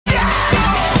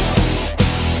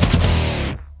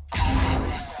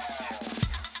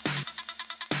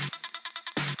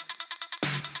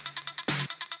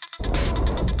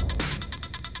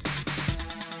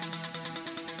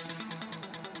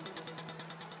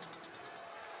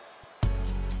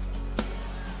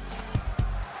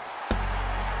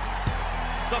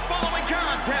The following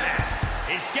contest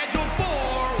is scheduled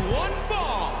for one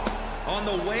fall on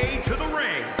the way to the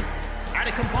ring. At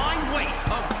a combined weight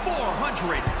of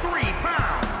 403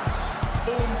 pounds,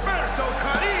 Humberto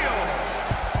Carrillo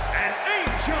and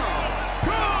Angel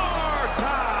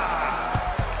Garza.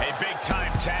 A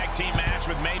big-time tag team match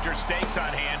with major stakes on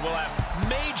hand will have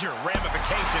major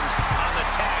ramifications on the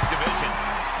tag division.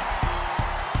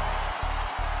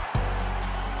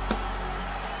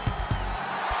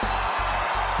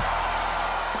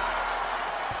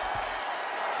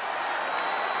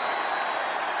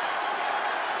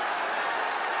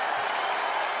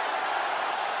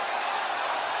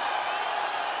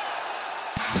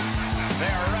 They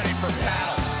are ready for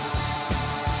battle.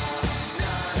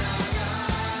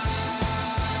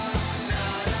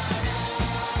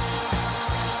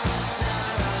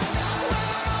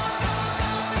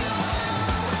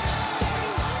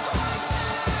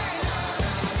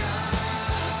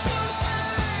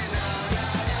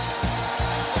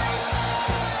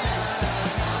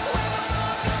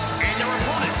 And their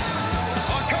opponents,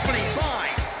 accompanied by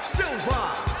Sylvia,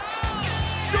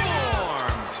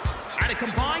 Storm, at a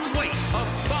combined weight of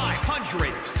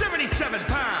 577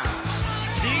 pounds,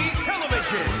 the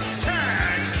television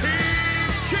tag team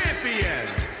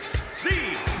champions,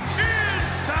 the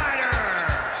Insiders.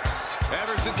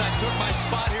 Ever since I took my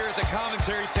spot here at the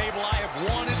commentary table, I have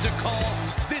wanted to call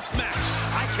this match.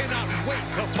 I cannot wait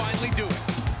to finally do it.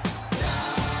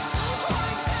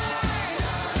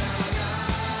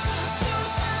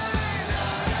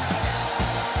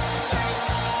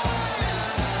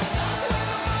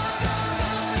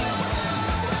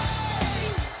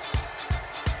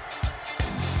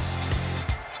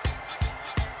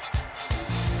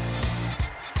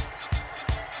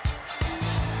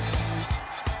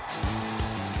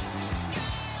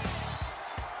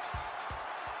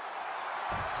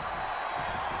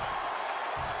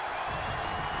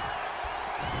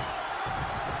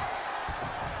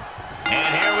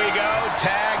 And here we go,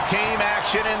 tag team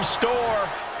action in store.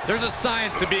 There's a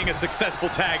science to being a successful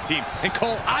tag team, and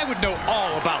Cole, I would know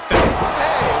all about that.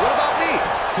 Hey, what about me?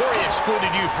 Corey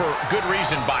excluded you for good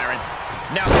reason, Byron.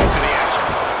 Now back to the action.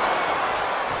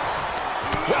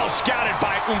 Well scouted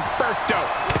by Humberto.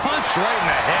 Punch right in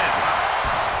the head.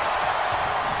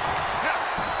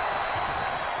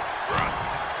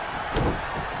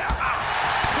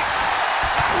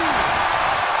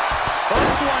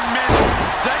 First one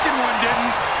missed, second one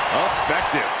didn't.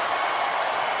 Effective.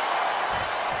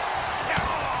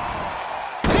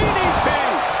 DDT!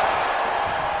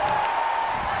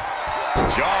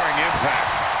 Jarring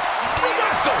impact.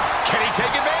 Reversal. Can he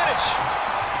take advantage?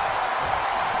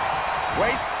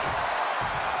 Waist.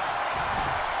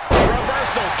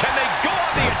 Reversal. Can they go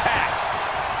on the attack?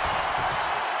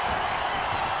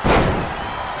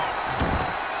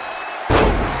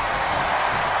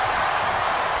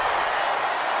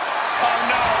 Oh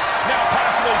no. Now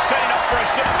possibly setting up for a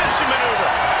submission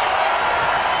maneuver.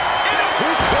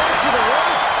 Too close to the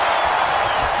ropes.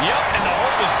 Yep, and the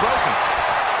hold is broken.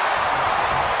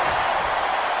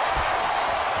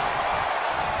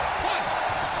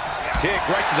 Kick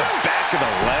right to the back of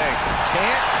the leg.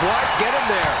 Can't quite get him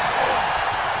there.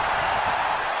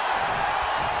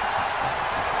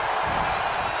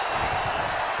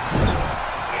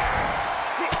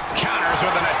 Counters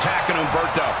with an attack on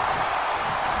Humberto.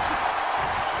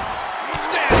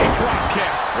 Standing drop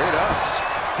kick. It ups.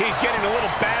 He's getting a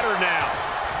little battered now.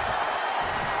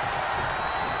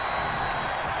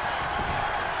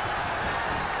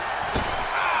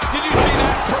 Did you see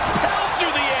that? Propelled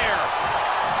through the air.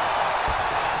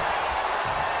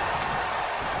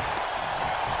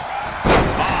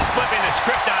 Oh, flipping the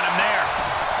script on him there.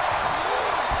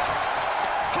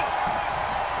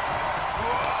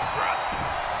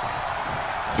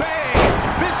 Bang!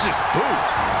 Vicious boot.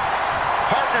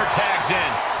 Partner tags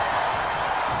in.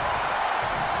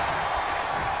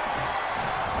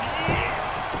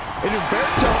 And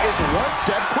Humberto is one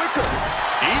step quicker.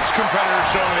 Each competitor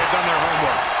showing they've done their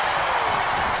homework.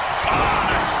 Ah,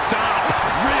 the stop.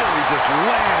 Really just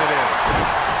laying it in.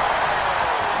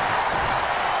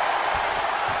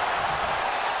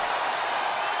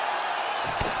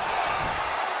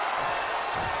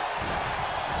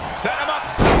 Set him up.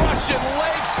 Russian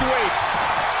leg sweep.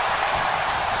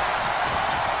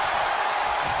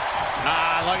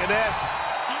 Ah, look at this.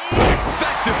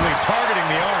 Effectively targeting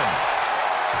the arm.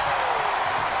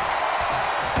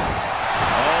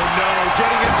 Oh no,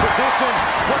 getting in position.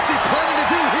 What's he planning to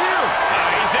do here?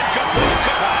 He's in complete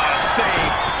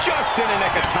save. Just in the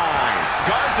nick of time.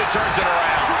 Garza turns it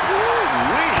around.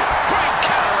 Woo-wee. Great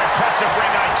counter. Impressive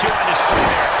ring IQ on display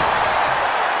there.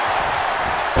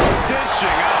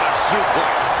 Dishing out a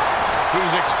suplex.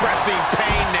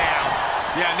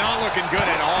 looking good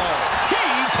at all. He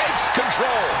takes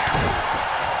control.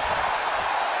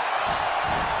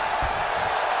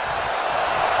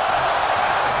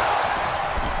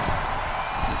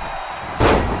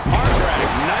 Arm drag,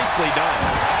 nicely done.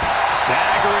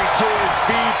 Staggering to his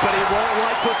feet, but he won't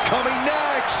like what's coming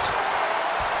next.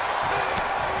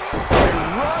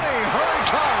 Running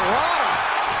Hurricane Rana.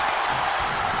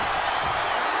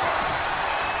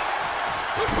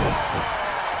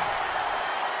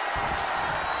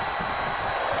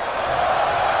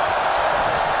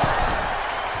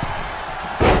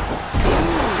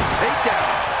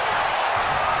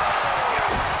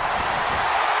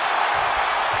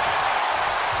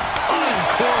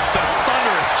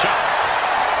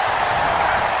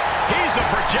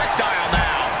 Projectile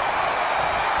now.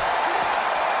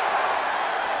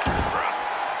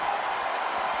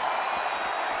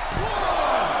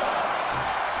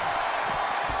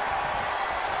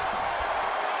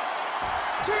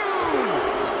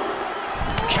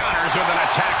 Counters with an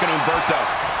attack on Humberto.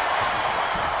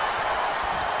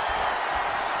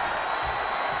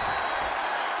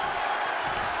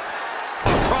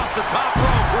 Across the top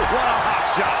rope. What a hot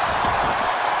shot.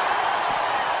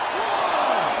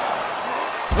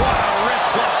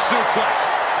 Suplex.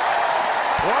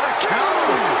 What a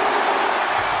counter.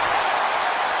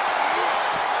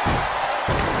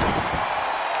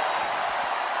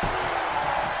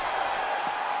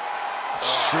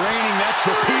 Straining that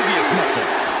trapezius muscle.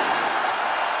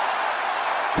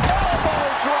 Elbow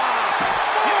drop.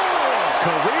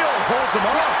 Carrillo holds him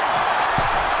off.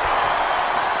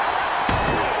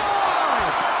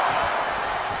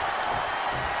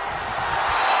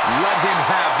 Let him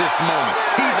have this moment.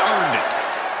 He's earned it.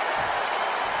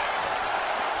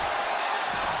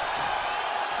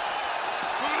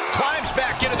 Climbs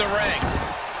back into the ring.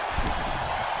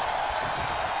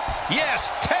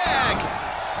 Yes, tag.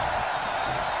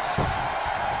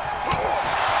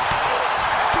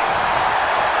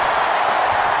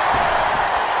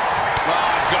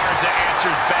 Garza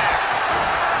answers back.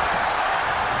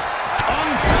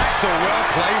 Unpacks a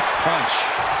well-placed punch.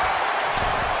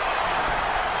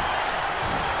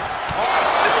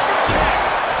 Super kick.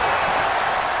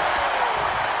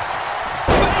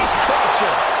 Face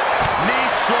crusher. Knee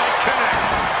strike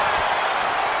connects.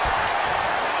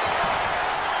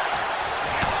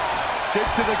 Kick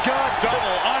to the gut.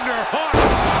 Double underhook.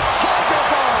 Tiger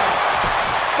bomb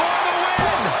for the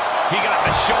win. He got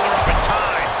the shoulder up in time.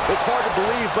 It's hard to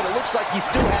believe, but it looks like he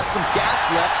still has some gas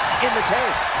left in the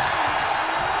tank.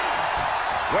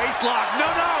 Waistlock. No,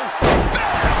 no.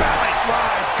 Belly to belly.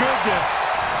 My goodness.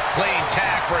 Clean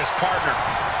tag for his partner.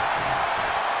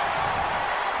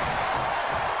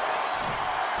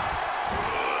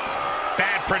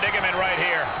 Bad predicament right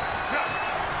here.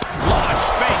 Launched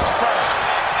face first.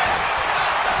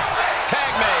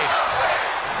 Tag made.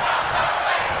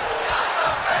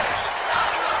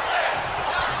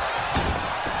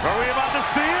 Are we about to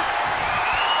see it?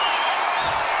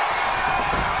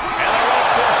 And the rope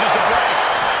forces the break.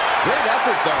 Great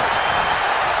effort, though.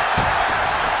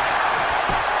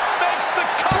 Makes the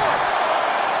cover.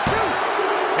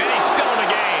 And he's still in the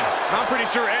game. I'm pretty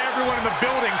sure everyone in the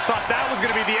building thought that was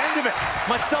going to be the end of it,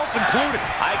 myself included.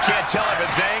 I can't tell if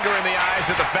it's anger in the eyes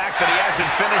at the fact that he hasn't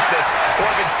finished this, or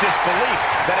if it's disbelief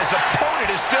that his opponent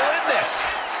is still in this.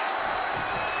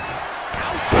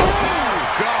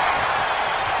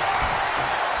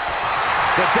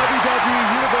 The WWE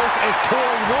Universe is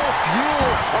pouring more fuel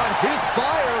on his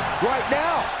fire right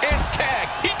now. And tag,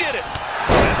 he did it.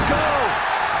 Let's go.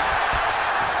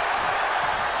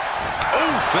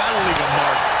 Oh, that'll leave a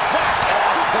mark.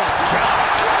 Oh, God.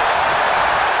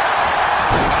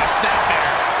 A snap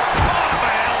there. Oh,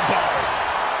 my elbow.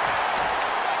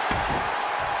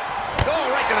 Oh,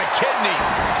 right to the kidneys.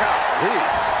 Golly.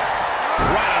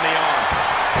 Right on the arm.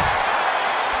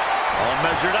 All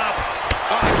measured up.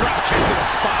 Oh, drop kick to the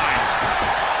spine.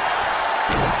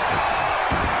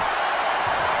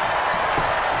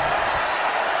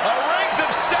 A Rings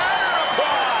of Saturn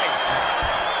applied.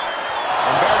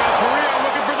 Humberto Carrillo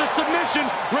looking for the submission.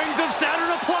 Rings of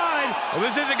Saturn applied. Well,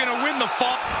 this isn't going to win the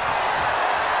fall.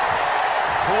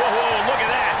 Whoa, whoa, look at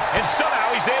that. And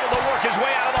somehow he's able to work his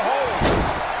way out of the hole.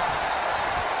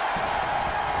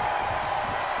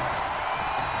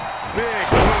 Big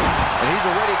move. And he's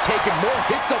already taken more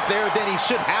hits up there than he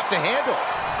should have to handle.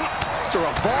 It's a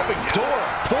revolving door of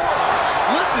forearms.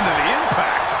 Listen to the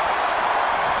impact.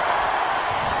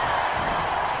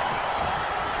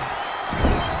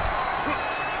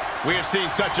 We have seen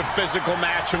such a physical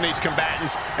match from these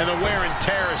combatants, and the wear and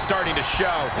tear is starting to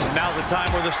show. Now's the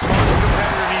time where the smartest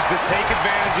competitor needs to take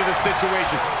advantage of the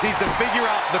situation. Needs to figure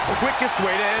out the quickest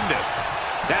way to end this.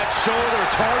 That shoulder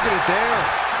targeted there.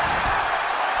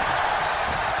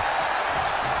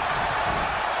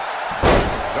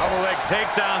 Double leg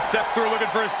takedown. Step through looking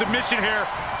for a submission here.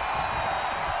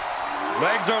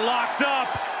 Legs are locked up.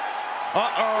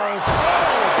 Uh-oh.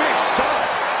 Oh, big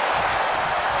stop.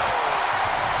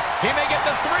 He may get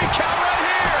the 3 count right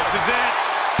here. This is it.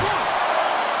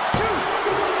 1,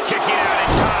 2. Kicking out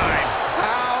in time.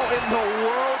 How in the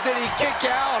world did he kick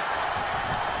out?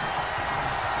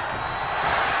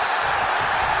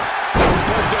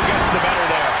 Humberto gets the better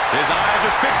there. His eyes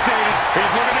are fixated. He's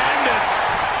looking to end this.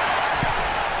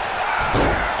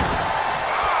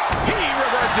 He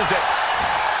reverses it.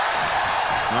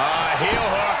 Heel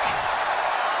hook.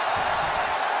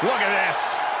 Look at this.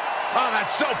 Oh,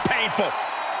 that's so painful.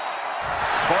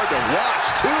 Hard to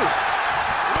watch, too.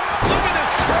 Look at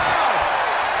this crowd.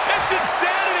 It's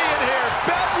insanity in here.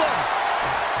 Bedlam.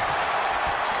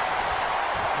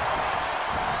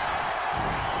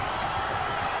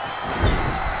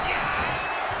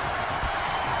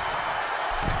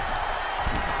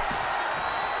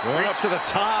 Going up to the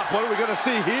top. What are we going to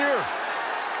see here?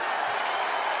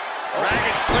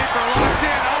 Dragon sleeper locked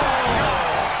in. Oh!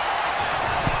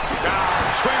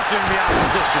 Trampling the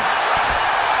opposition.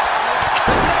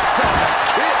 Connects on the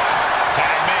kick.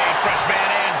 Tag made. Fresh man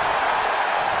in.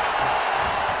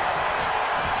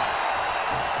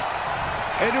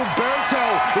 And Humberto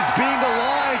is being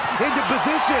aligned into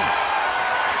position.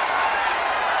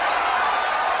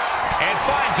 And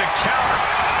finds a counter.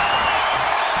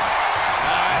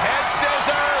 Head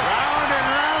scissors. Round and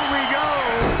round we go.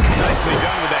 Nicely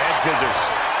done with the head scissors.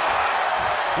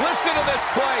 Listen to this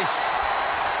place.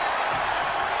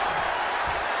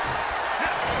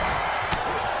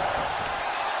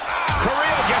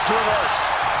 Carrillo gets reversed.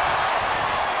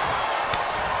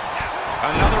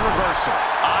 Another reversal.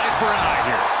 Eye for an eye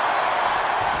here.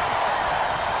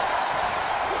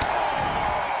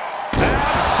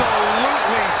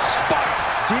 Absolutely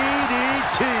spiked.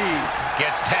 DDT.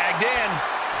 Gets tagged in.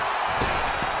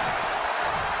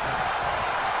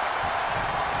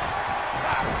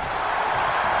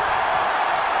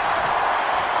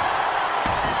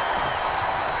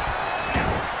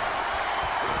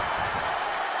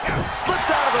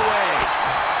 Slips out of the way.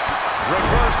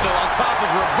 Reversal on top of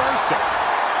reversal.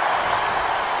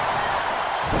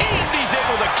 And he's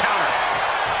able to counter.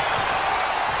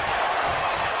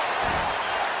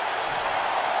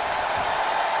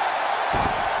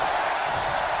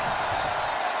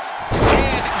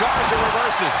 And Garza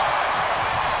reverses.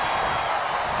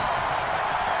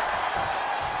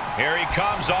 Here he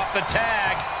comes off the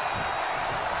tag.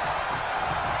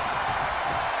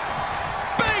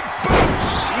 Big boot.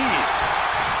 Jeez.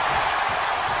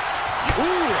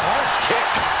 Ooh, harsh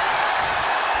kick.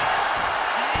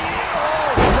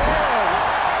 Oh, man.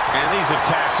 And these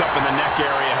attacks up in the neck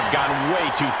area have gone way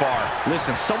too far.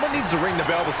 Listen, someone needs to ring the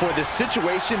bell before this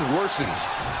situation worsens.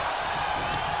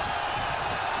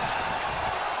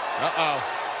 Uh-oh.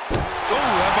 Oh,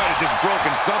 that might have just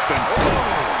broken something.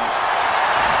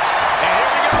 And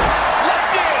here we go.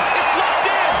 Locked in. It's locked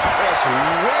in. That's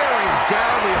wearing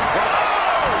down the opponent.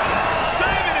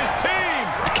 Saving his team.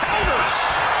 Counters.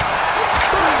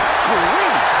 Good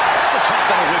grief. That's a chop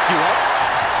that'll wake you up.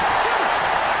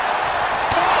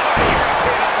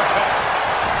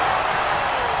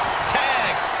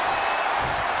 Tag.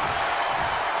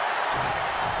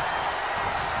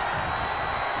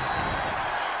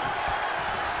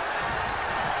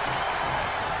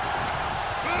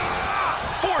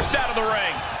 Forced out of the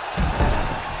ring.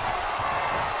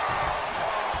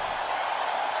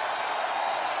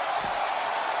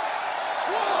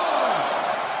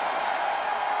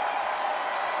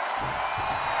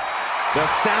 The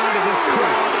sound of this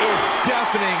crowd is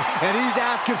deafening, and he's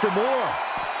asking for more.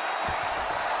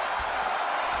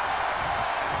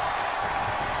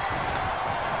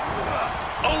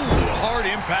 Oh, hard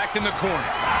impact in the corner.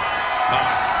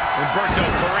 Humberto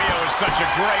Carrillo is such a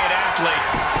great athlete.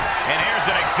 And here's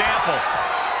an example.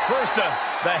 First the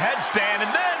headstand,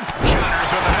 and then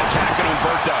counters with an attack on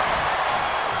Humberto.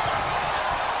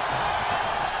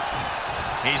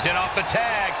 He's in off the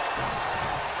tag.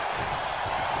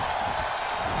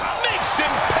 Makes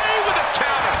him pay with a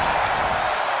counter.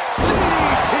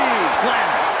 DDT.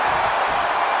 Landed.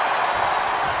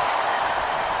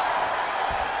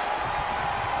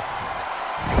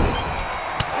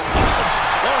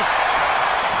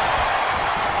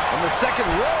 On the second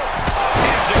rope.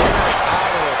 Enziguri.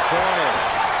 Out of the corner.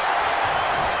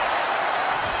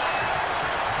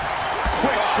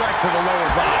 to the lower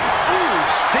body. Ooh,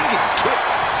 stinging kick.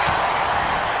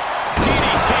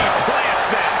 DDT plants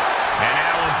that. And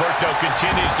now Humberto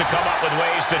continues to come up with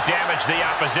ways to damage the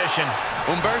opposition.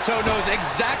 Humberto knows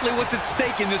exactly what's at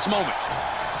stake in this moment.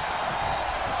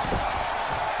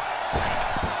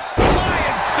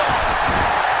 Lion salt.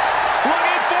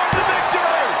 Looking for the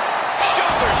victory.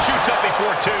 Shoulder shoots up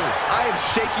before two. I am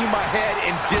shaking my head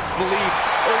in disbelief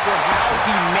over how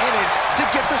he managed to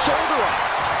get the shoulder up.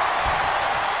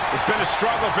 It's been a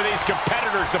struggle for these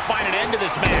competitors to find an end to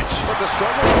this match. But the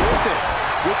struggle is worth it.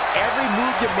 With every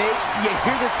move you make, you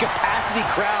hear this capacity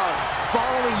crowd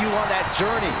following you on that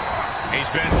journey. He's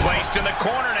been placed in the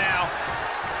corner now.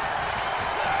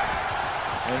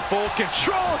 In full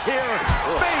control here,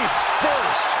 face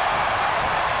first.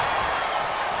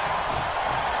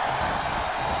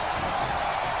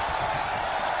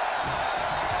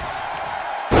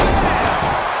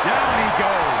 Down he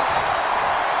goes.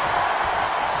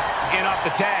 In off the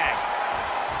tag.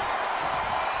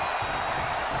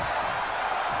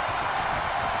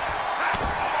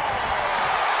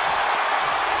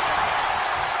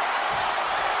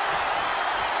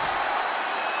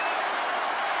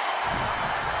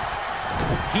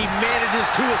 He manages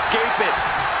to escape it.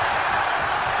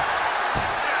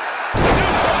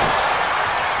 Suplex.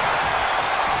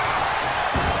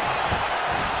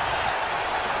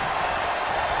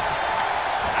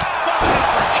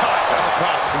 Uppercut. That'll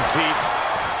cost some teeth.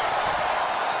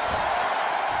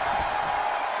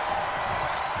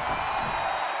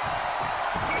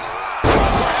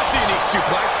 Perhaps a unique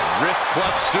suplex. Wrist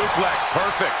clutch suplex.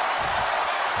 Perfect.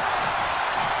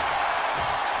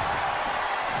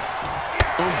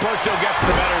 Humberto gets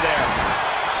the better there.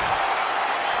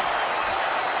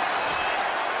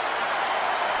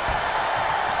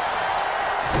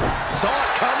 Saw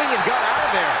it coming and got out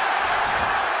of there.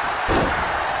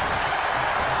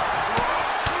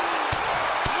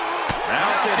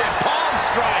 Mounted palm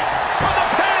strikes for the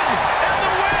pin and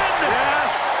the win.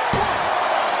 Yes.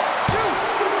 1,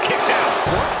 2. Kicks out.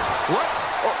 What?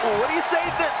 What do you say?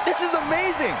 This is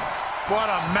amazing. What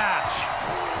a match.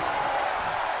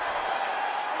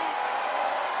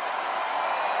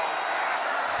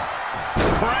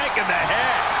 Crank in the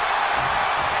head.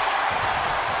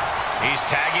 He's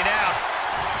tagging out.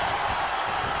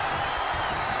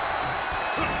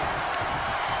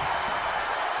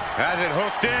 Has it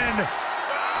hooked in.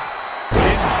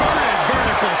 Inverted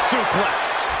vertical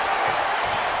suplex.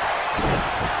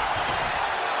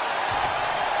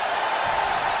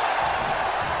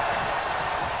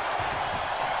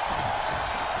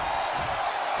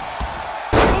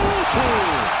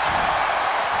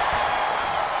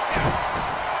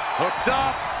 Hooked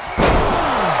up.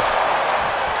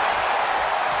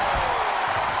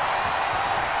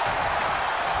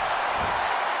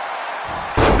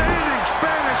 Standing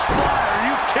Spanish fly. Are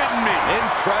you kidding me?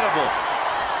 Incredible.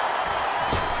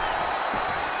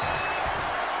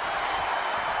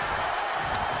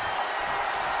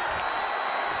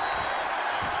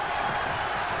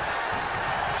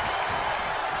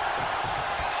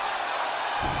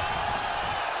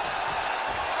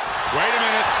 Wait a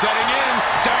minute, setting in.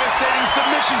 Devastating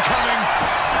submission coming.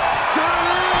 There it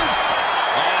is.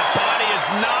 That body is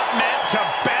not meant to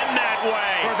bend that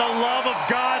way. For the love of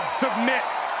God, submit.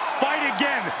 Fight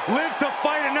again. Live to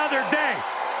fight another day.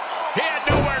 He had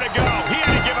nowhere to go. He had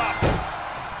to give up.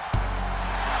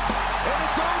 And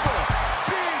it's over.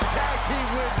 Big tag team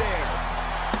win there.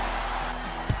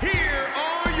 Here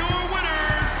are your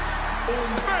winners,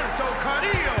 Humberto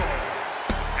Carrillo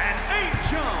and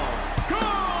Angel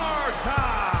Garza.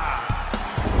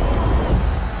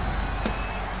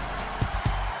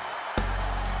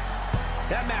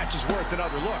 That match is worth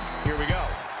another look. Here we go.